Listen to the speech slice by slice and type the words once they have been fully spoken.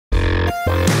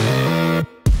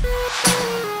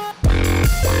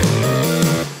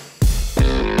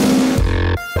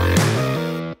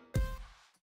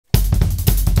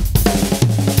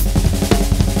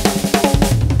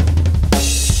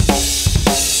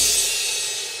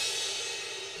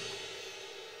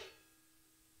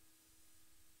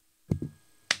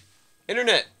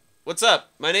Internet, what's up?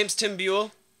 My name's Tim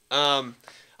Buell. I'm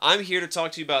here to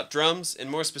talk to you about drums,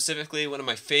 and more specifically, one of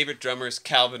my favorite drummers,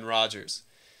 Calvin Rodgers.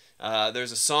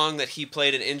 There's a song that he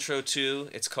played an intro to.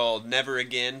 It's called Never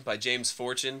Again by James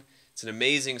Fortune. It's an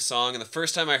amazing song, and the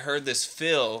first time I heard this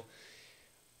fill,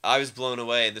 I was blown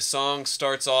away. The song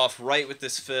starts off right with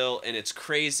this fill, and it's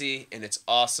crazy, and it's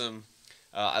awesome.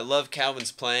 I love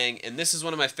Calvin's playing, and this is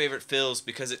one of my favorite fills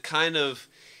because it kind of,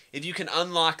 if you can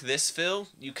unlock this fill,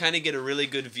 you kind of get a really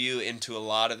good view into a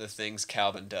lot of the things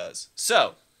Calvin does.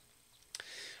 So,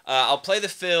 I'll play the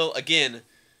fill again,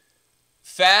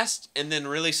 fast and then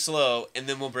really slow, and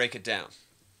then we'll break it down.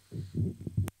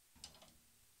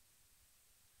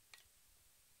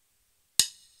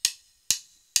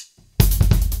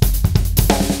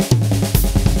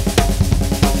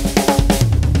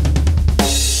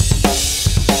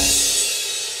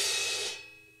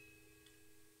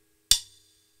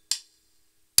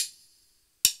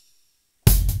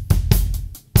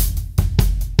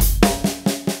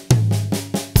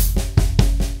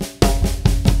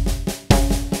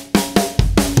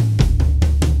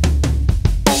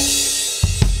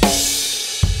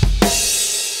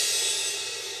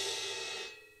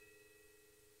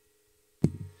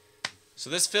 So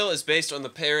this fill is based on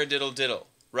the paradiddle diddle.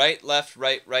 Right, left,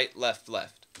 left,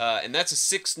 left. And that's a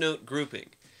 6-note grouping.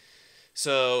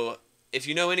 So if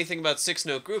you know anything about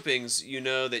 6-note groupings, you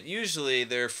know that usually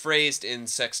they're phrased in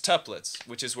sextuplets,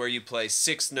 which is where you play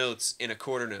 6 notes in a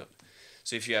quarter note.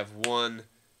 So if you have 1,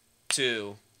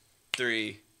 2,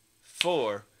 3,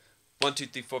 4, 1, 2,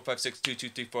 3, 4, 5, 6, 2, 2,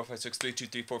 3, 4, 5, 6, 3, 2,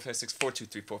 3, 4, 5, 6, 4, 2,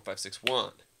 3, 4, 5, 6,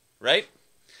 1. Right?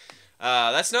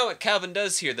 That's not what Calvin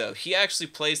does here, though. He actually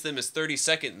plays them as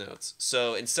 30-second notes.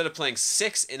 So instead of playing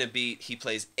 6 in a beat, he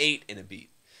plays 8 in a beat.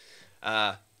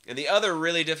 And the other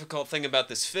really difficult thing about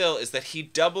this fill is that he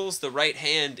doubles the right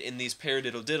hand in these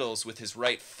paradiddle diddles with his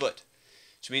right foot,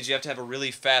 which means you have to have a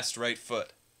really fast right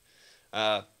foot.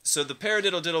 So the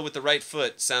paradiddle diddle with the right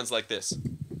foot sounds like this.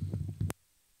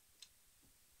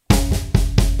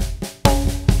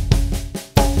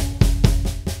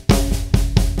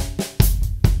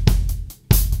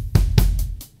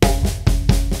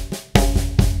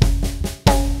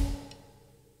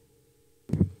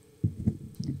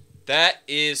 That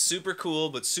is super cool,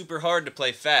 but super hard to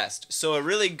play fast. So a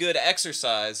really good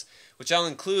exercise, which I'll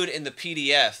include in the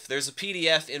PDF. There's a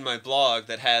PDF in my blog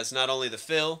that has not only the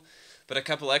fill, but a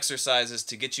couple exercises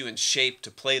to get you in shape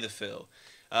to play the fill.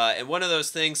 And one of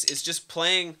those things is just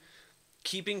playing,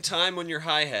 keeping time on your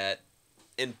hi-hat,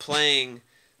 and playing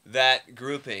that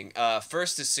grouping.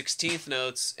 First is 16th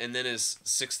notes, and then is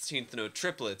 16th note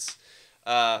triplets.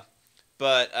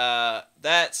 But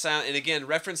that sound, and again,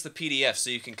 reference the PDF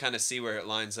so you can kind of see where it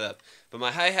lines up. But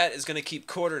my hi-hat is going to keep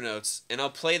quarter notes, and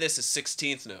I'll play this as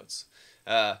 16th notes.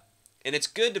 And it's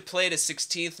good to play it as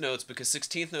 16th notes because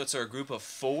 16th notes are a group of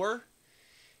 4,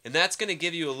 and that's going to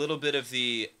give you a little bit of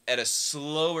the, at a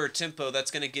slower tempo, that's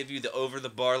going to give you the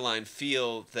over-the-bar line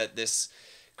feel that this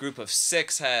group of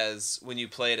 6 has when you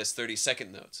play it as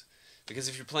 30-second notes. Because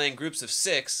if you're playing groups of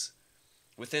 6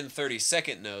 within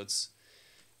 30-second notes,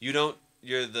 you don't,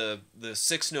 the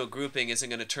 6-note grouping isn't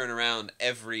going to turn around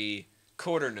every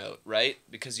quarter note, right?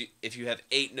 Because if you have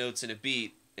 8 notes in a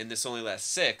beat and this only lasts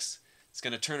 6, it's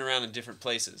going to turn around in different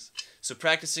places. So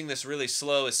practicing this really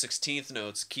slow as 16th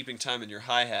notes, keeping time in your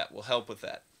hi-hat will help with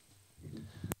that.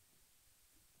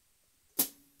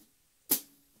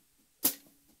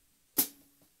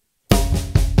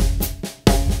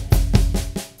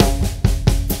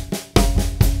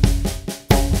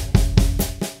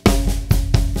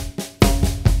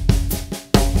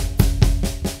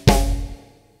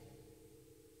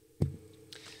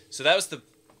 So that was the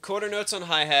quarter notes on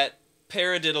hi-hat,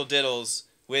 paradiddle diddles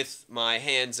with my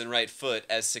hands and right foot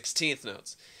as 16th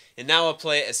notes. And now I'll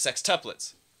play it as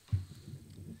sextuplets.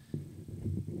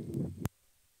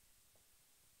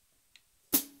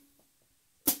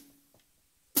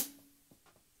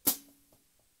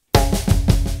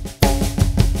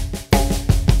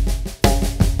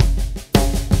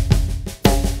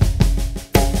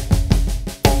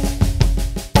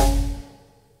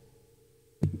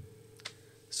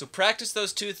 So practice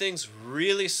those two things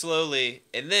really slowly,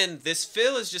 and then this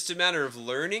fill is just a matter of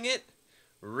learning it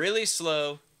really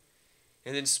slow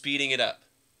and then speeding it up.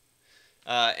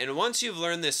 And once you've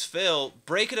learned this fill,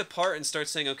 break it apart and start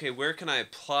saying, okay, where can I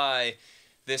apply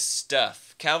this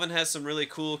stuff? Calvin has some really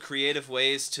cool creative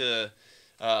ways to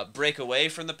break away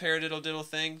from the paradiddle diddle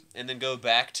thing and then go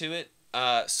back to it.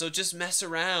 So just mess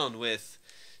around with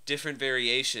different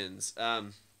variations.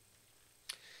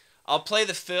 I'll play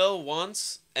the fill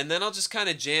once, and then I'll just kind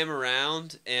of jam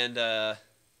around and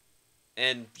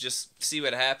and just see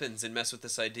what happens and mess with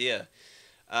this idea.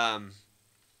 Um,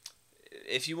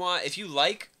 if you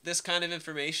like this kind of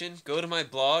information, go to my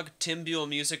blog,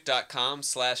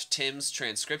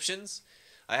 timbuellmusic.com/timstranscriptions.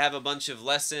 I have a bunch of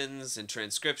lessons and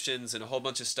transcriptions and a whole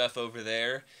bunch of stuff over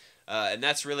there, and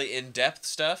that's really in-depth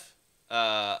stuff.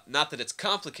 Not that it's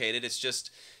complicated, it's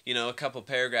just, a couple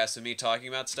paragraphs of me talking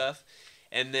about stuff.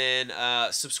 And then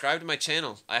subscribe to my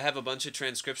channel. I have a bunch of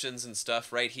transcriptions and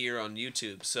stuff right here on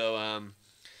YouTube. So,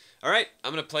 all right,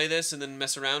 I'm going to play this and then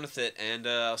mess around with it, and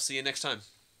I'll see you next time.